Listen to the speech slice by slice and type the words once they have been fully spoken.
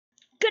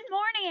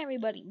morning,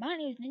 everybody. My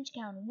name is Ninja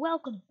Cow, and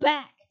welcome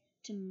back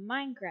to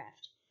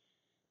Minecraft.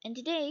 And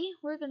today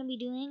we're gonna be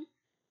doing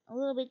a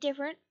little bit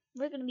different.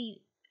 I'm gonna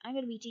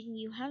be teaching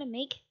you how to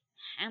make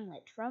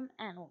Hamlet from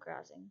Animal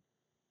Crossing.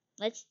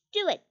 Let's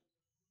do it.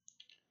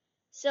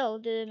 So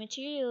the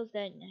materials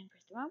that I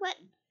pressed the wrong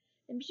button.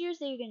 The materials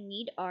that you're gonna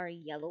need are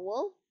yellow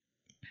wool,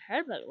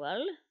 purple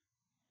wool,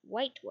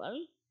 white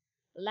wool,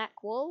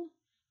 black wool,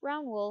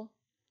 brown wool,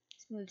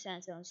 smooth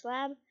sandstone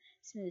slab,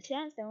 smooth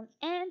sandstone,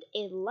 and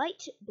a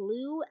light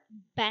blue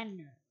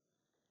banner.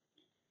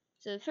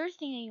 So the first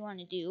thing that you want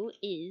to do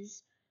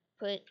is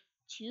put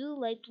two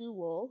light blue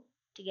wool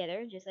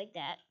together, just like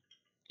that,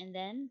 and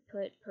then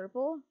put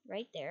purple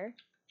right there.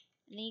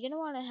 And then you're going to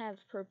want to have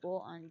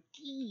purple on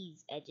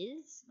these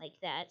edges, like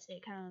that, so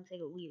it kind of looks like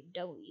a weird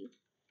W.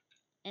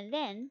 And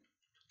then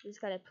you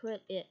just got to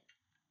put it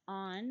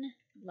on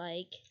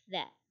like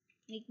that.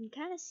 And you can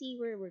kind of see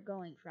where we're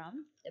going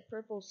from, the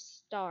purple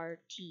star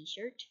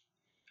t-shirt.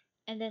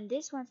 And then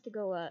this wants to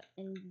go up,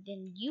 and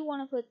then you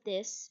want to put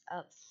this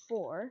up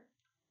 4,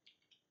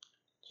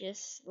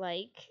 just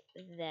like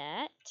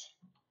that.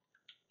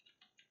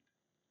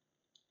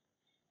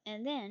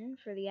 And then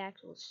for the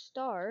actual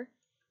star,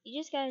 you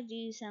just gotta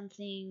do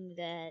something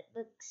that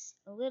looks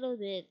a little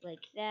bit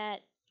like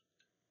that.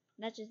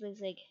 That just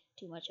looks like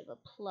too much of a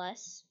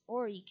plus.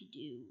 Or you could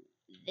do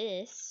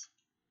this,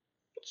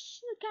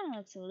 which kind of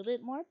looks a little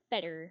bit more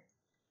better.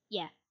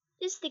 Yeah,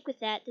 just stick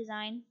with that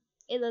design.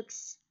 It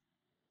looks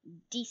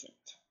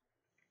decent.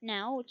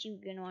 Now, what you're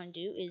gonna want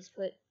to do is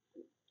put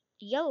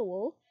yellow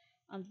wool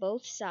on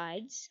both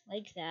sides,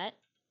 like that.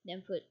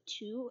 Then put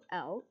 2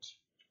 out,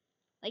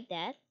 like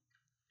that.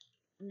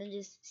 And then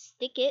just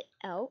stick it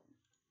out,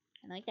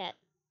 and like that.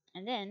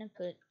 And then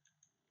put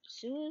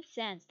smooth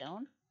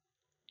sandstone,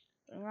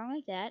 put it wrong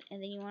like that.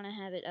 And then you want to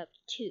have it up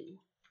 2.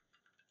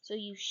 So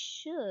you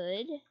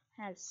should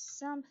have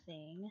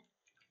something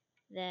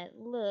that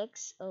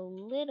looks a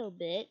little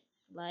bit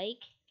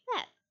like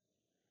that.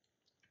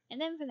 And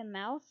then for the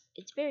mouth,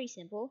 it's very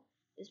simple.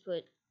 Just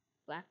put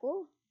black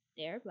wool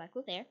there,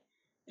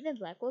 and then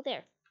black wool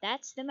there.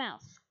 That's the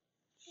mouth.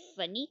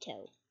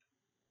 Finito.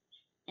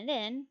 And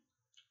then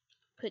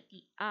put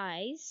the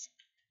eyes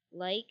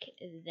like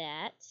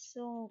that.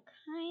 So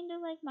kind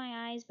of like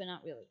my eyes, but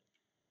not really.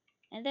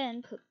 And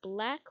then put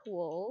black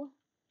wool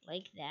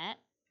like that.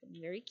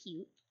 Very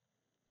cute.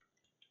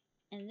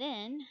 And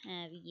then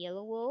have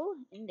yellow wool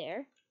in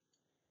there.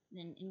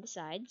 Then in the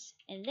sides.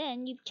 And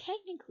then you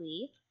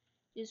technically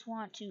just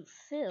want to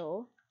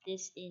fill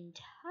this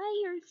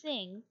entire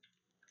thing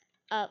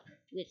up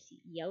with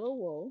yellow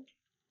wool.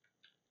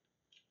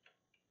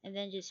 And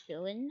then just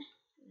fill in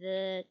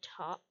the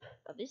top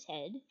of his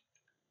head.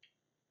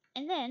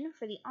 And then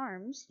for the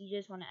arms, you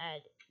just want to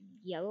add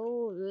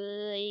yellow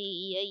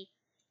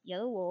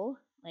wool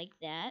like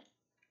that,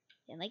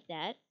 and like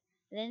that.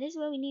 And then this is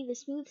what we need the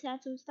smooth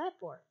sandstone slab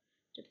for,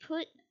 to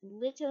put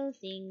little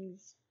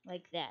things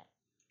like that.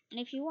 And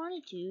if you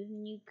wanted to,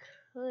 then you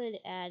could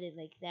add it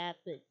like that,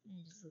 but it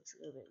just looks a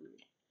little bit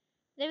weird.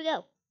 There we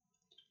go.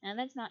 Now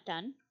that's not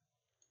done.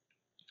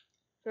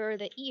 For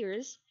the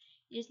ears,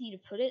 you just need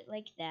to put it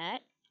like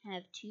that.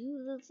 Have 2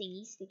 little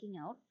thingies sticking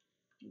out.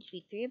 They should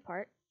be 3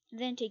 apart. And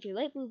then take your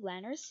light blue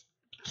banners,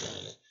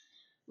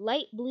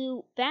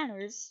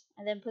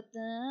 and then put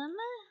them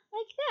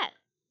like that.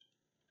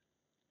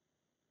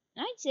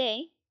 And I'd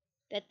say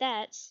that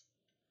that's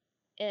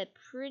a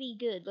pretty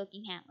good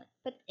looking Hamlet,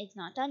 but it's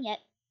not done yet.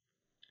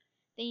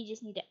 Then you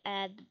just need to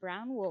add the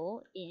brown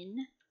wool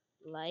in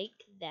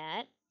like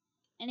that.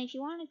 And if you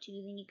wanted to,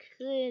 then you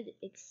could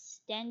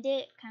extend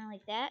it kind of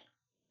like that.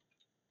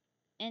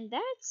 And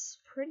that's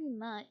pretty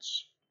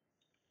much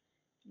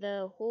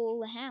the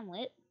whole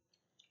Hamlet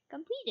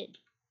completed.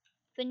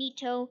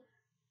 Finito.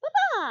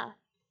 Bye-bye!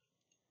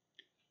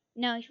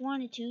 Now, if you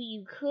wanted to,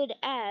 you could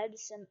add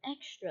some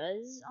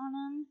extras on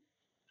them.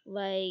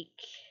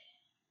 Like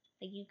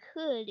you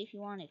could, if you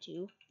wanted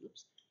to,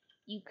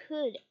 you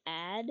could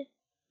add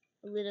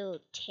a little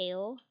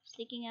tail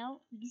sticking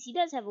out. Because he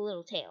does have a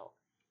little tail.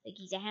 Like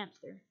he's a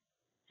hamster.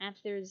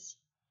 Hamsters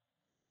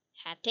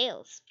have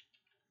tails.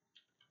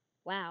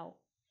 Wow.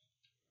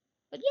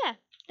 But yeah,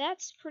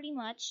 that's pretty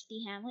much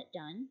the Hamlet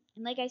done.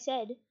 And like I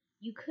said,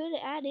 you could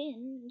add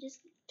in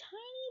just a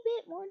tiny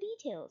bit more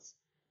details.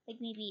 Like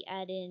maybe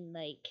add in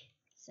like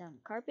some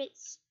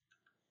carpets.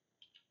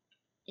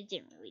 It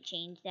didn't really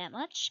change that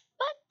much,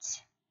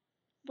 but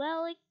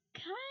well, it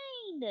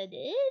kinda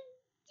did.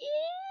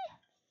 Yeah.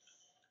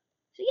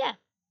 So yeah,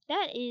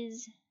 that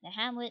is the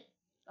Hamlet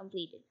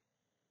completed.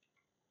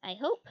 I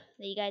hope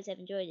that you guys have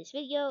enjoyed this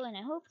video, and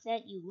I hope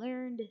that you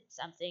learned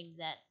something,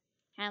 that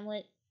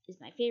Hamlet is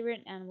my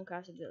favorite Animal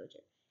Crossing villager.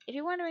 If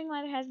you're wondering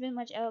why there hasn't been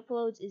much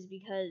uploads, is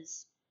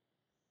because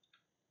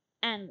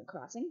Animal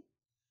Crossing.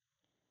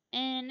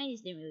 And I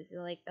just didn't really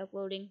feel like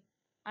uploading.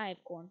 I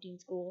have quarantine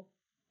school.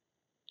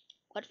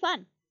 What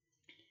fun!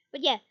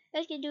 But yeah,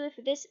 that's gonna do it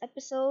for this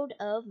episode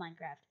of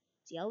Minecraft.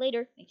 See y'all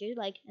later. Make sure you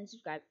like and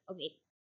subscribe. Okay,